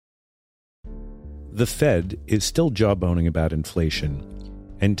The Fed is still jawboning about inflation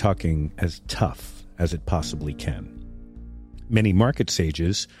and talking as tough as it possibly can. Many market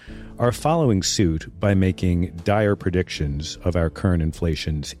sages are following suit by making dire predictions of our current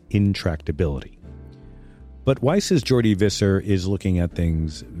inflation's intractability. But Weiss's Jordi Visser is looking at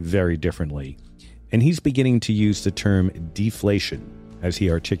things very differently, and he's beginning to use the term deflation as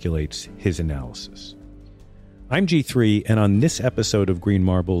he articulates his analysis. I'm G3, and on this episode of Green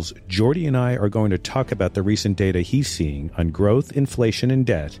Marbles, Jordi and I are going to talk about the recent data he's seeing on growth, inflation, and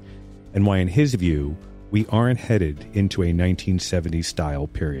debt, and why, in his view, we aren't headed into a 1970s-style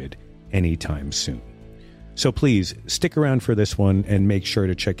period anytime soon. So please, stick around for this one and make sure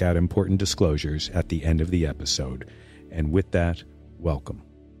to check out important disclosures at the end of the episode. And with that, welcome.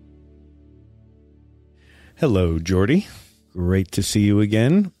 Hello, Jordi. Great to see you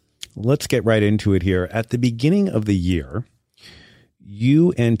again. Let's get right into it here. At the beginning of the year,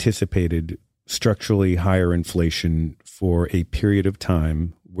 you anticipated structurally higher inflation for a period of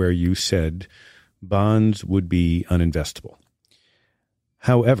time where you said bonds would be uninvestable.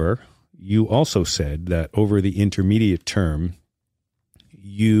 However, you also said that over the intermediate term,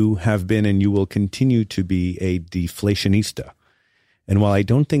 you have been and you will continue to be a deflationista. And while I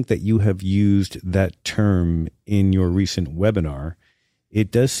don't think that you have used that term in your recent webinar, it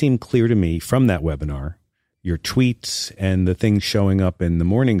does seem clear to me from that webinar, your tweets and the things showing up in the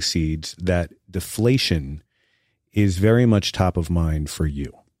morning seeds, that deflation is very much top of mind for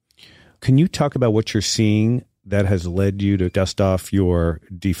you. Can you talk about what you're seeing that has led you to dust off your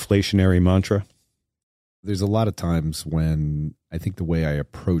deflationary mantra? There's a lot of times when I think the way I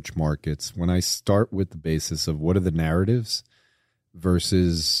approach markets, when I start with the basis of what are the narratives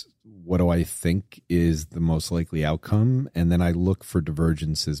versus what do I think is the most likely outcome, and then I look for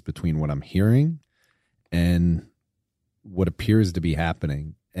divergences between what I'm hearing and what appears to be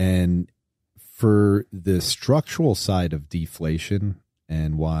happening. And for the structural side of deflation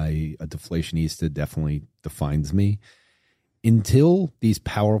and why a deflationista definitely defines me, until these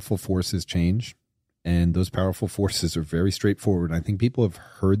powerful forces change, and those powerful forces are very straightforward. I think people have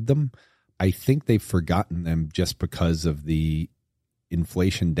heard them. I think they've forgotten them just because of the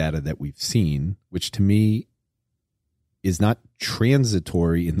inflation data that we've seen, which to me is not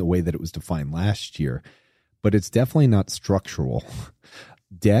transitory in the way that it was defined last year, but it's definitely not structural.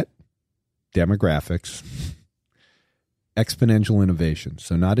 Debt, demographics, exponential innovation.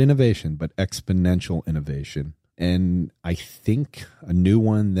 So not innovation, but exponential innovation. And I think a new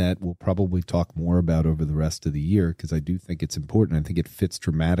one that we'll probably talk more about over the rest of the year, because I do think it's important. I think it fits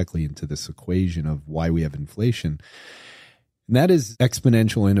dramatically into this equation of why we have inflation. And that is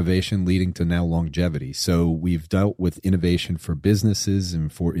exponential innovation leading to now longevity. So we've dealt with innovation for businesses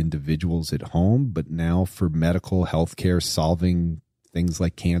and for individuals at home, but now for medical healthcare, solving things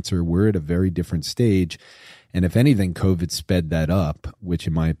like cancer, we're at a very different stage. And if anything, COVID sped that up, which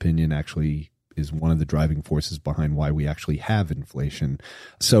in my opinion actually is one of the driving forces behind why we actually have inflation.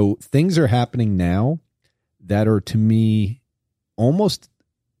 So things are happening now that are, to me, almost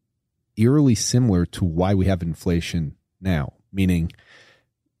eerily similar to why we have inflation now. Meaning,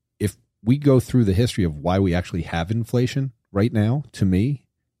 if we go through the history of why we actually have inflation right now, to me,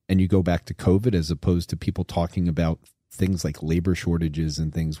 and you go back to COVID as opposed to people talking about things like labor shortages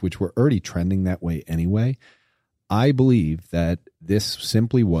and things which were already trending that way anyway, I believe that this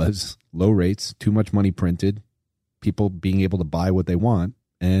simply was low rates, too much money printed, people being able to buy what they want,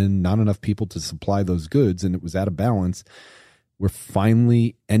 and not enough people to supply those goods, and it was out of balance. We're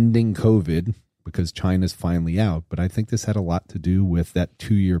finally ending COVID because China's finally out. But I think this had a lot to do with that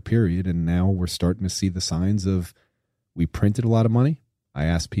 2-year period. And now we're starting to see the signs of, we printed a lot of money. I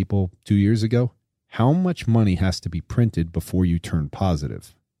asked people 2 years ago, how much money has to be printed before you turn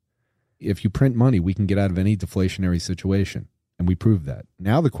positive? If you print money, we can get out of any deflationary situation. And we proved that.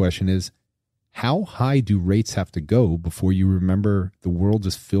 Now the question is, how high do rates have to go before you remember the world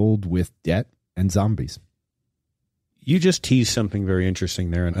is filled with debt and zombies? You just teased something very interesting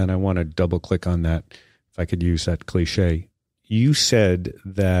there, and I want to double click on that, if I could use that cliche. You said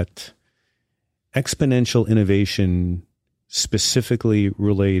that exponential innovation, specifically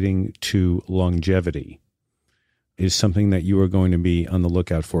relating to longevity, is something that you are going to be on the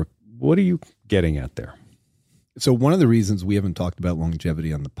lookout for. What are you getting at there? So one of the reasons we haven't talked about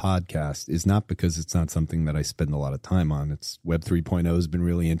longevity on the podcast is not because it's not something that I spend a lot of time on. It's Web 3.0 has been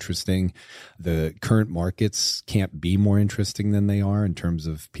really interesting. The current markets can't be more interesting than they are in terms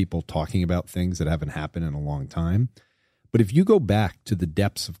of people talking about things that haven't happened in a long time. But if you go back to the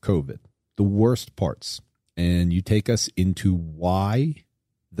depths of COVID, the worst parts, and you take us into why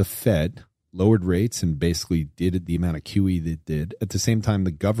the Fed lowered rates and basically did the amount of QE that it did, at the same time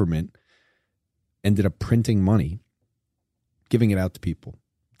the government ended up printing money, giving it out to people,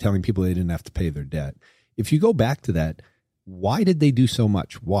 telling people they didn't have to pay their debt. If you go back to that, why did they do so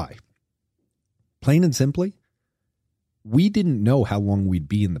much? Why? Plain and simply, we didn't know how long we'd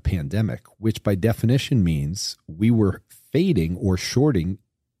be in the pandemic, which by definition means we were fading or shorting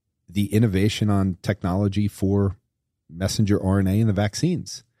the innovation on technology for messenger RNA and the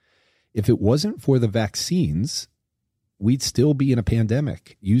vaccines. If it wasn't for the vaccines, we'd still be in a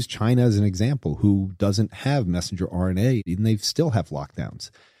pandemic. Use China as an example, who doesn't have messenger RNA, and they still have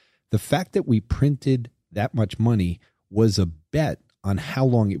lockdowns. The fact that we printed that much money was a bet on how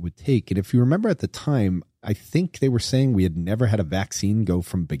long it would take. And if you remember at the time, I think they were saying we had never had a vaccine go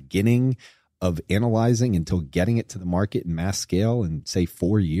from beginning of analyzing until getting it to the market in mass scale in, say,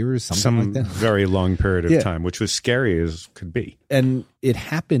 4 years, something like that. Very long period of time, which was scary as could be. And it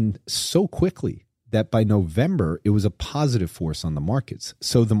happened so quickly that by November, it was a positive force on the markets.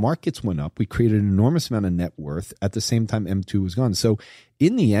 So the markets went up. We created an enormous amount of net worth at the same time M2 was gone. So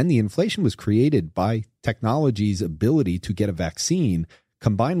in the end, the inflation was created by technology's ability to get a vaccine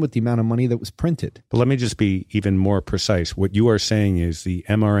combined with the amount of money that was printed. But let me just be even more precise. What you are saying is the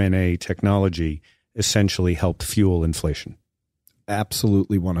mRNA technology essentially helped fuel inflation.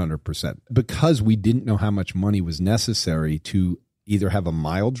 Absolutely 100%. Because we didn't know how much money was necessary to either have a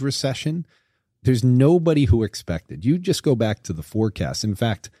mild recession. There's nobody who expected. You just go back to the forecast. In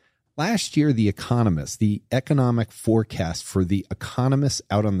fact, last year, the economists, the economic forecast for the economists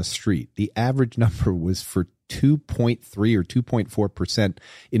out on the street, the average number was for 2.3 or 2.4%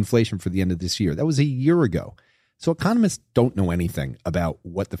 inflation for the end of this year. That was a year ago. So economists don't know anything about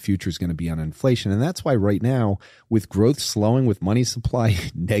what the future is going to be on inflation. And that's why right now, with growth slowing, with money supply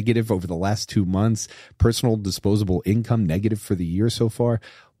negative over the last 2 months, personal disposable income negative for the year so far,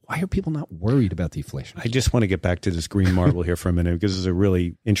 why are people not worried about deflation? I just want to get back to this green marble here for a minute, because it's a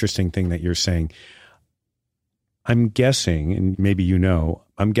really interesting thing that you're saying. I'm guessing, and maybe you know,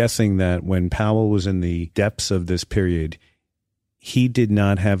 I'm guessing that when Powell was in the depths of this period, he did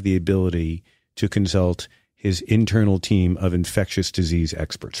not have the ability to consult his internal team of infectious disease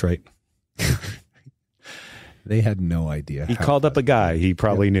experts, right? They had no idea. He called up a guy he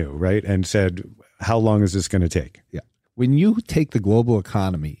probably knew, right? And said, how long is this going to take? Yeah. When you take the global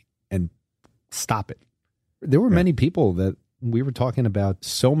economy and stop it, there were many people that we were talking about,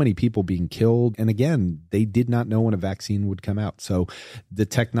 so many people being killed. And again, they did not know when a vaccine would come out. So the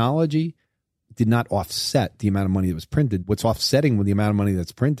technology did not offset the amount of money that was printed. What's offsetting with the amount of money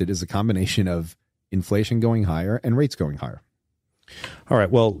that's printed is a combination of inflation going higher and rates going higher. All right.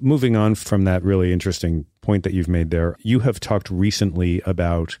 Well, moving on from that really interesting point that you've made there, you have talked recently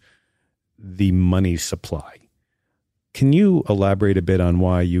about the money supply. Can you elaborate a bit on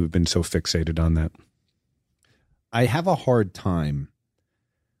why you've been so fixated on that? I have a hard time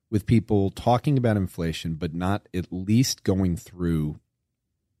with people talking about inflation, but not at least going through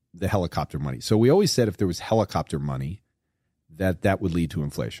the helicopter money. So we always said if there was helicopter money, that would lead to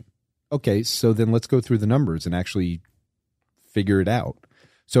inflation. Okay, so then let's go through the numbers and actually figure it out.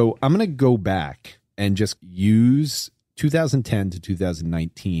 So I'm going to go back and just use 2010 to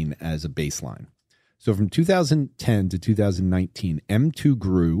 2019 as a baseline. So from 2010 to 2019, M2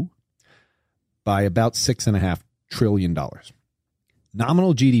 grew by about $6.5 trillion.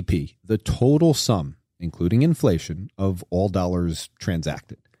 Nominal GDP, the total sum, including inflation, of all dollars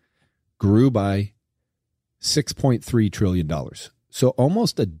transacted, grew by $6.3 trillion. So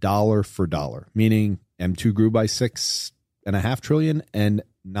almost a dollar for dollar, meaning M2 grew by $6.5 trillion and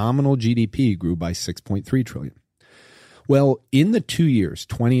nominal GDP grew by $6.3 trillion. Well, in the 2 years,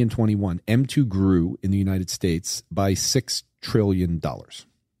 20 and 21, M2 grew in the United States by $6 trillion.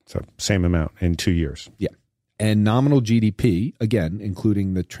 So same amount in 2 years. Yeah. And nominal GDP, again,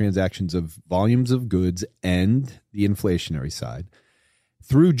 including the transactions of volumes of goods and the inflationary side,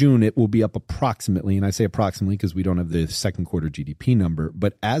 through June, it will be up approximately, and I say approximately because we don't have the second quarter GDP number,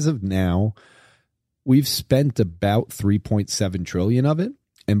 but as of now, we've spent about 3.7 trillion of it.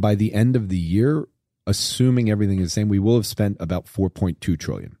 And by the end of the year, assuming everything is the same, we will have spent about 4.2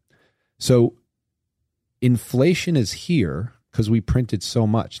 trillion. So inflation is here because we printed so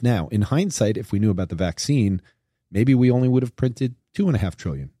much. Now, in hindsight, if we knew about the vaccine, maybe we only would have printed 2.5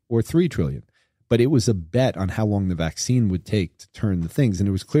 trillion or 3 trillion. But it was a bet on how long the vaccine would take to turn the things, and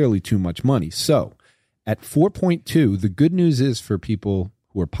it was clearly too much money. So at 4.2, the good news is for people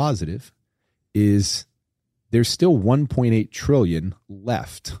who are positive is there's still 1.8 trillion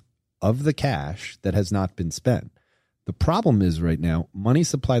left of the cash that has not been spent. The problem is right now, money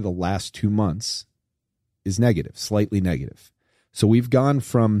supply the last 2 months is negative, slightly negative. So we've gone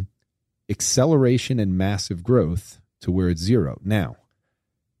from acceleration and massive growth to where it's zero. Now,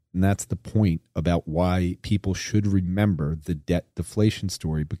 And that's the point about why people should remember the debt deflation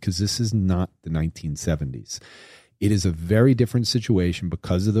story, because this is not the 1970s. It is a very different situation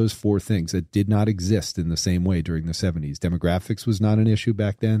because of those four things that did not exist in the same way during the 70s. Demographics was not an issue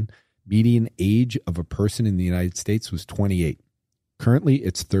back then. Median age of a person in the United States was 28. Currently,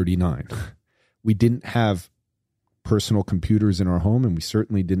 it's 39. We didn't have personal computers in our home, and we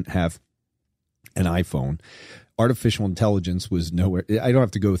certainly didn't have an iPhone. Artificial intelligence was nowhere. I don't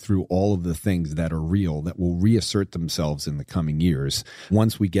have to go through all of the things that are real that will reassert themselves in the coming years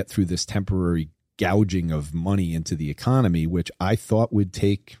once we get through this temporary gouging of money into the economy, which I thought would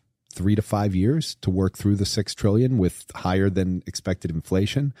take 3 to 5 years to work through the $6 trillion with higher than expected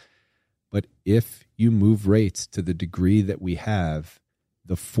inflation. But if you move rates to the degree that we have,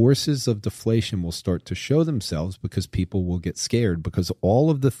 the forces of deflation will start to show themselves because people will get scared, because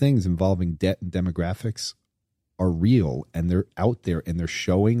all of the things involving debt and demographics are real, and they're out there, and they're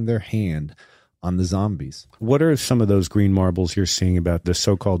showing their hand on the zombies. What are some of those green marbles you're seeing about the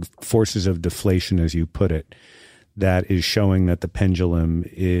so-called forces of deflation, as you put it, that is showing that the pendulum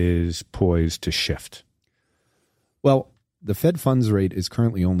is poised to shift? Well, the Fed funds rate is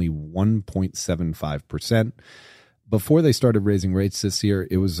currently only 1.75%. Before they started raising rates this year,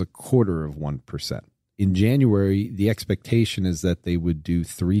 it was 0.25%. In January, the expectation is that they would do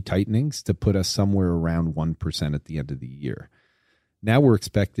 3 tightenings to put us somewhere around 1% at the end of the year. Now we're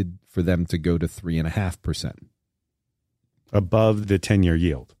expected for them to go to 3.5%. Above the 10-year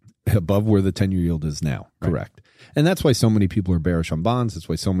yield. Above where the 10-year yield is now, right. Correct. And that's why so many people are bearish on bonds. That's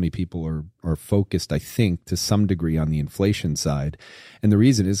why so many people are focused, I think, to some degree on the inflation side. And the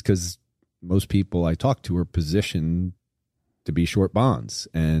reason is because most people I talk to are positioned to be short bonds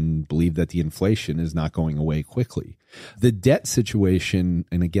and believe that the inflation is not going away quickly. The debt situation,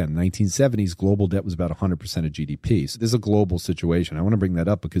 and again, 1970s, global debt was about 100% of GDP. So this is a global situation. I want to bring that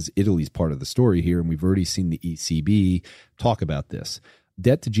up because Italy's part of the story here, and we've already seen the ECB talk about this.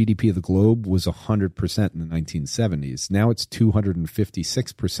 Debt to GDP of the globe was 100% in the 1970s. Now it's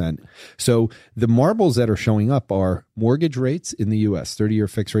 256%. So the marbles that are showing up are mortgage rates in the U.S. 30-year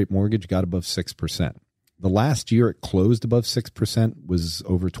fixed rate mortgage got above 6%. The last year it closed above 6% was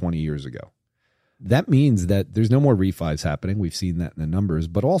over 20 years ago. That means that there's no more refis happening. We've seen that in the numbers.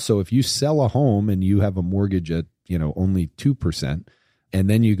 But also, if you sell a home and you have a mortgage at only 2%, and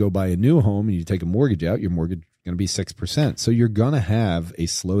then you go buy a new home and you take a mortgage out, your mortgage is going to be 6%. So you're going to have a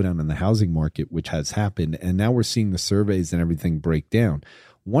slowdown in the housing market, which has happened. And now we're seeing the surveys and everything break down.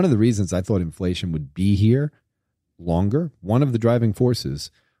 One of the reasons I thought inflation would be here longer, one of the driving forces,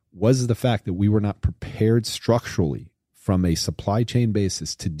 was the fact that we were not prepared structurally from a supply chain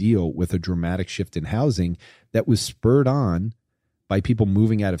basis to deal with a dramatic shift in housing that was spurred on by people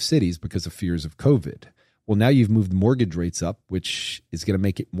moving out of cities because of fears of COVID. Well, now you've moved mortgage rates up, which is going to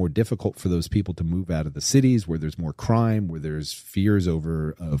make it more difficult for those people to move out of the cities where there's more crime, where there's fears of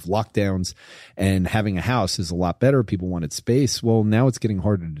lockdowns, and having a house is a lot better. People wanted space. Well, now it's getting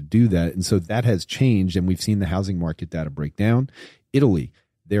harder to do that. And so that has changed, and we've seen the housing market data break down. Italy,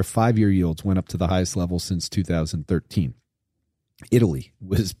 their 5-year yields went up to the highest level since 2013. Italy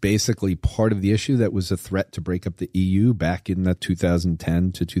was basically part of the issue that was a threat to break up the EU back in the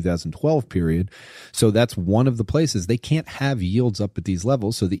 2010 to 2012 period. So that's one of the places. They can't have yields up at these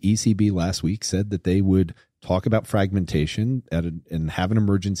levels. So the ECB last week said that they would talk about fragmentation and have an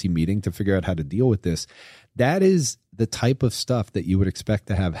emergency meeting to figure out how to deal with this. That is the type of stuff that you would expect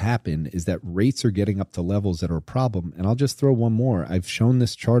to have happen, is that rates are getting up to levels that are a problem. And I'll just throw one more. I've shown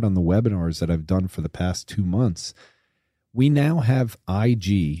this chart on the webinars that I've done for the past 2 months. We now have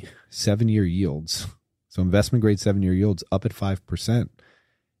IG 7-year yields, so investment grade 7-year yields up at 5%.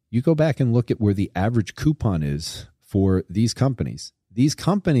 You go back and look at where the average coupon is for these companies. These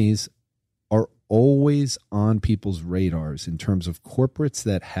companies are always on people's radars in terms of corporates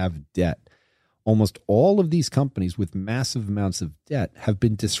that have debt. Almost all of these companies with massive amounts of debt have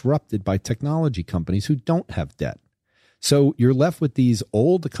been disrupted by technology companies who don't have debt. So you're left with these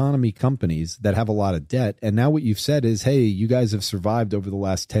old economy companies that have a lot of debt. And now what you've said is, hey, you guys have survived over the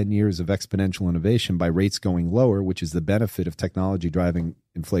last 10 years of exponential innovation by rates going lower, which is the benefit of technology driving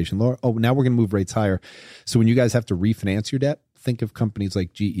inflation lower. Oh, now we're going to move rates higher. So when you guys have to refinance your debt, think of companies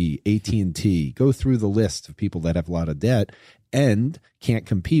like GE, AT&T, go through the list of people that have a lot of debt and can't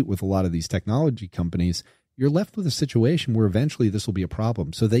compete with a lot of these technology companies. You're left with a situation where eventually this will be a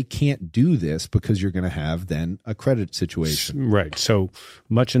problem. So they can't do this because you're going to have then a credit situation. Right. So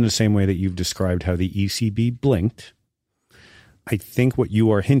much in the same way that you've described how the ECB blinked, I think what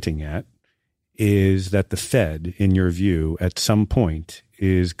you are hinting at is that the Fed, in your view, at some point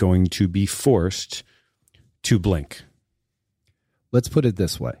is going to be forced to blink. let's put it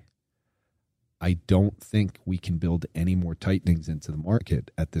this way. I don't think we can build any more tightenings into the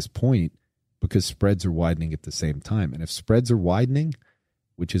market at this point because spreads are widening at the same time. And if spreads are widening,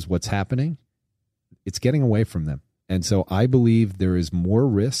 which is what's happening, it's getting away from them. And so I believe there is more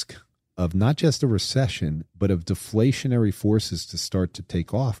risk of not just a recession, but of deflationary forces to start to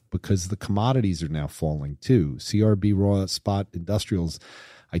take off because the commodities are now falling too. CRB raw spot industrials,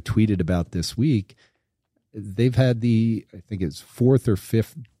 I tweeted about this week. They've had I think it's fourth or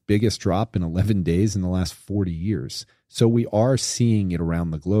fifth biggest drop in 11 days in the last 40 years. So we are seeing it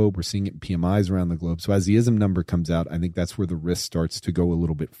around the globe. We're seeing it in PMIs around the globe. So as the ISM number comes out, I think that's where the risk starts to go a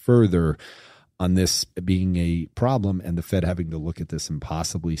little bit further on this being a problem and the Fed having to look at this and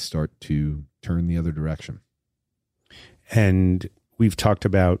possibly start to turn the other direction. And we've talked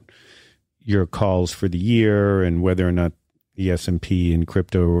about your calls for the year and whether or not the S&P and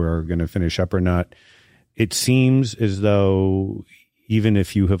crypto are going to finish up or not. It seems as though even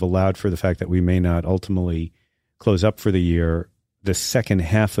if you have allowed for the fact that we may not ultimately close up for the year, the second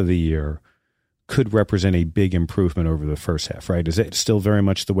half of the year could represent a big improvement over the first half, right? Is it still very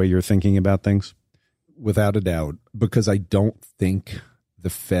much the way you're thinking about things? Without a doubt, because I don't think the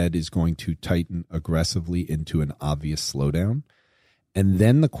Fed is going to tighten aggressively into an obvious slowdown. And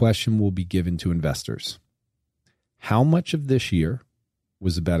then the question will be given to investors. How much of this year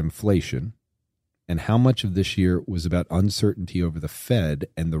was about inflation? And how much of this year was about uncertainty over the Fed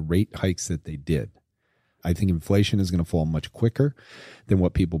and the rate hikes that they did? I think inflation is going to fall much quicker than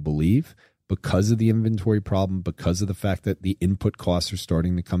what people believe because of the inventory problem, because of the fact that the input costs are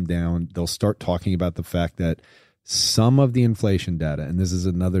starting to come down. They'll start talking about the fact that some of the inflation data, and this is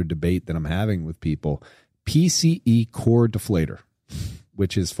another debate that I'm having with people, PCE core deflator,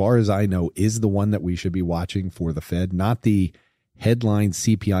 which as far as I know is the one that we should be watching for the Fed, not the headline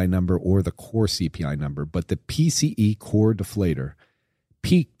CPI number or the core CPI number, but the PCE core deflator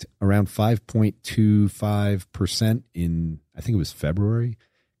peaked around 5.25% in, I think it was February.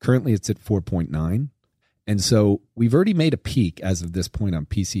 Currently, it's at 4.9. And so we've already made a peak as of this point on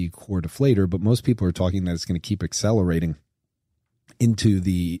PCE core deflator, but most people are talking that it's going to keep accelerating into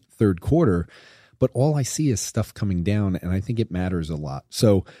the third quarter. But all I see is stuff coming down, and I think it matters a lot.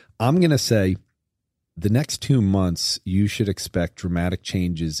 So I'm going to say the next 2 months, you should expect dramatic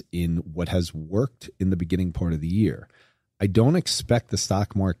changes in what has worked in the beginning part of the year. I don't expect the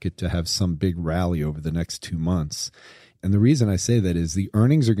stock market to have some big rally over the next 2 months. And the reason I say that is the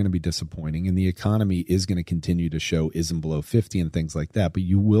earnings are going to be disappointing and the economy is going to continue to show isn't below 50 and things like that. But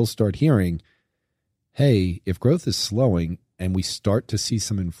you will start hearing, hey, if growth is slowing and we start to see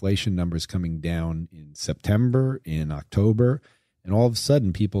some inflation numbers coming down in September, in October, and all of a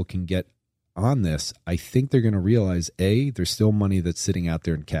sudden people can get on this, I think they're going to realize, A, there's still money that's sitting out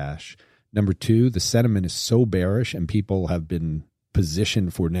there in cash. Number two, the sentiment is so bearish and people have been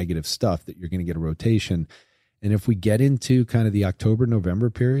positioned for negative stuff that you're going to get a rotation. And if we get into kind of the October,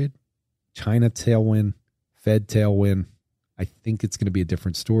 November period, China tailwind, Fed tailwind, I think it's going to be a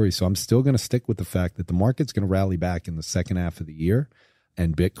different story. So I'm still going to stick with the fact that the market's going to rally back in the second half of the year.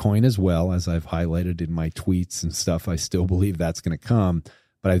 And Bitcoin as well, as I've highlighted in my tweets and stuff, I still believe that's going to come.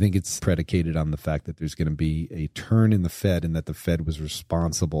 But I think it's predicated on the fact that there's going to be a turn in the Fed and that the Fed was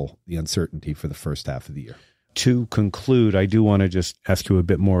responsible, the uncertainty for the first half of the year. To conclude, I do want to just ask you a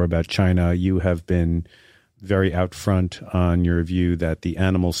bit more about China. You have been very out front on your view that the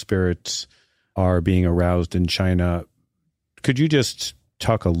animal spirits are being aroused in China. Could you just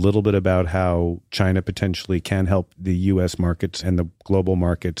talk a little bit about how China potentially can help the U.S. markets and the global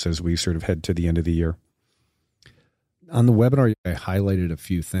markets as we sort of head to the end of the year? On the webinar, I highlighted a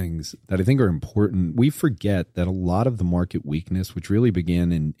few things that I think are important. We forget that a lot of the market weakness, which really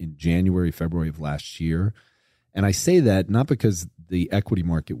began in January, February of last year, and I say that not because the equity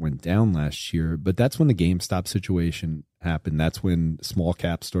market went down last year, but that's when the GameStop situation happened. That's when small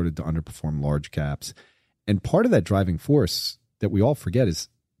caps started to underperform large caps. And part of that driving force that we all forget is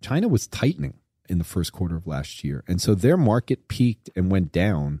China was tightening in the first quarter of last year. And so their market peaked and went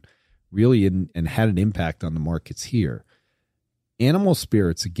down really and had an impact on the markets here. Animal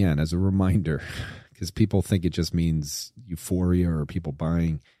spirits, again, as a reminder, because people think it just means euphoria or people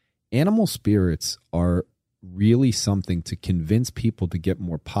buying. Animal spirits are really something to convince people to get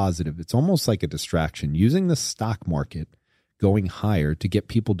more positive. It's almost like a distraction, using the stock market going higher to get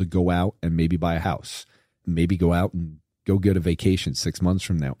people to go out and maybe buy a house, maybe go out and go get a vacation 6 months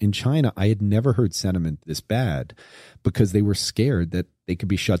from now. In China, I had never heard sentiment this bad because they were scared that they could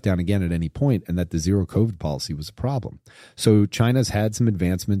be shut down again at any point and that the zero COVID policy was a problem. So China's had some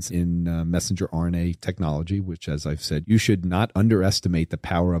advancements in messenger RNA technology, which, as I've said, you should not underestimate the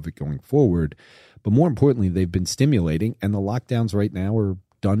power of it going forward. But more importantly, they've been stimulating, and the lockdowns right now are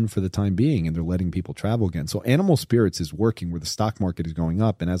done for the time being, and they're letting people travel again. So animal spirits is working where the stock market is going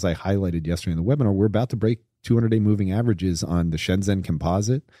up. And as I highlighted yesterday in the webinar, we're about to break 200-day moving averages on the Shenzhen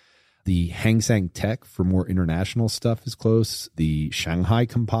Composite. The Hang Seng Tech for more international stuff is close. The Shanghai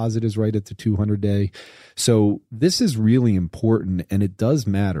Composite is right at the 200-day. So this is really important, and it does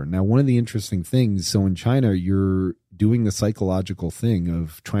matter. Now, one of the interesting things, so in China, you're doing the psychological thing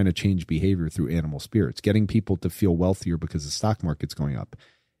of trying to change behavior through animal spirits, getting people to feel wealthier because the stock market's going up.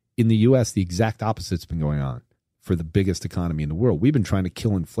 In the U.S., the exact opposite's been going on for the biggest economy in the world. We've been trying to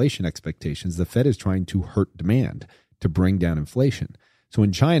kill inflation expectations. The Fed is trying to hurt demand to bring down inflation. So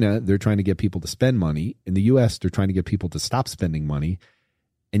in China, they're trying to get people to spend money. In the U.S., they're trying to get people to stop spending money.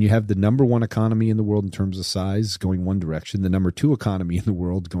 And you have the number one economy in the world in terms of size going one direction, the number two economy in the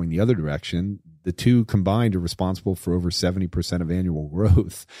world going the other direction. The two combined are responsible for over 70% of annual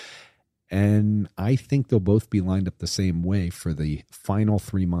growth. And I think they'll both be lined up the same way for the final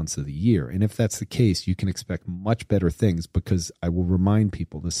 3 months of the year. And if that's the case, you can expect much better things, because I will remind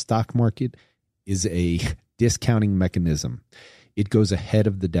people the stock market is a discounting mechanism. It goes ahead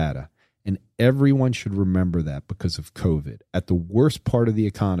of the data. And everyone should remember that because of COVID. At the worst part of the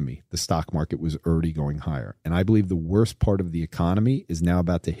economy, the stock market was already going higher. And I believe the worst part of the economy is now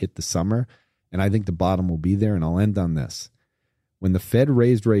about to hit the summer. And I think the bottom will be there. And I'll end on this. When the Fed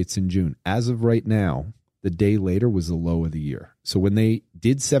raised rates in June, as of right now, the day later was the low of the year. So when they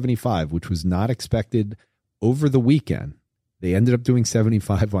did 75, which was not expected over the weekend, they ended up doing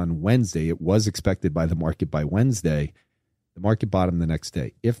 75 on Wednesday. It was expected by the market by Wednesday. The market bottomed the next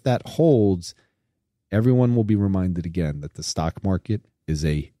day. If that holds, everyone will be reminded again that the stock market is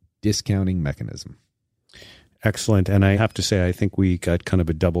a discounting mechanism. Excellent. And I have to say, I think we got kind of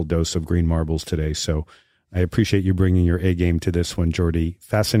a double dose of green marbles today. So I appreciate you bringing your A game to this one, Jordy.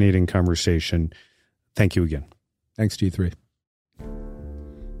 Fascinating conversation. Thank you again. Thanks, G3.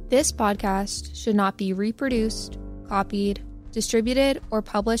 This podcast should not be reproduced, copied, distributed, or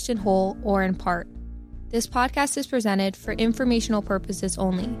published in whole or in part. This podcast is presented for informational purposes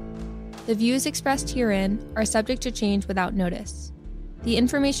only. The views expressed herein are subject to change without notice. The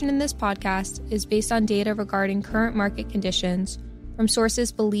information in this podcast is based on data regarding current market conditions from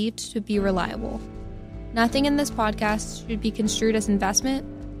sources believed to be reliable. Nothing in this podcast should be construed as investment,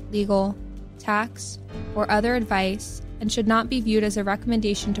 legal, tax, or other advice, and should not be viewed as a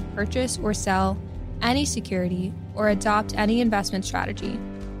recommendation to purchase or sell any security or adopt any investment strategy.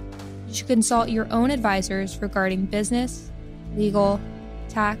 You should consult your own advisors regarding business, legal,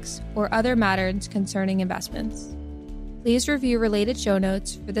 tax, or other matters concerning investments. Please review related show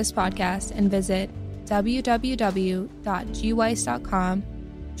notes for this podcast and visit www.gweiss.com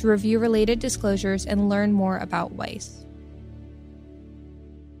to review related disclosures and learn more about Weiss.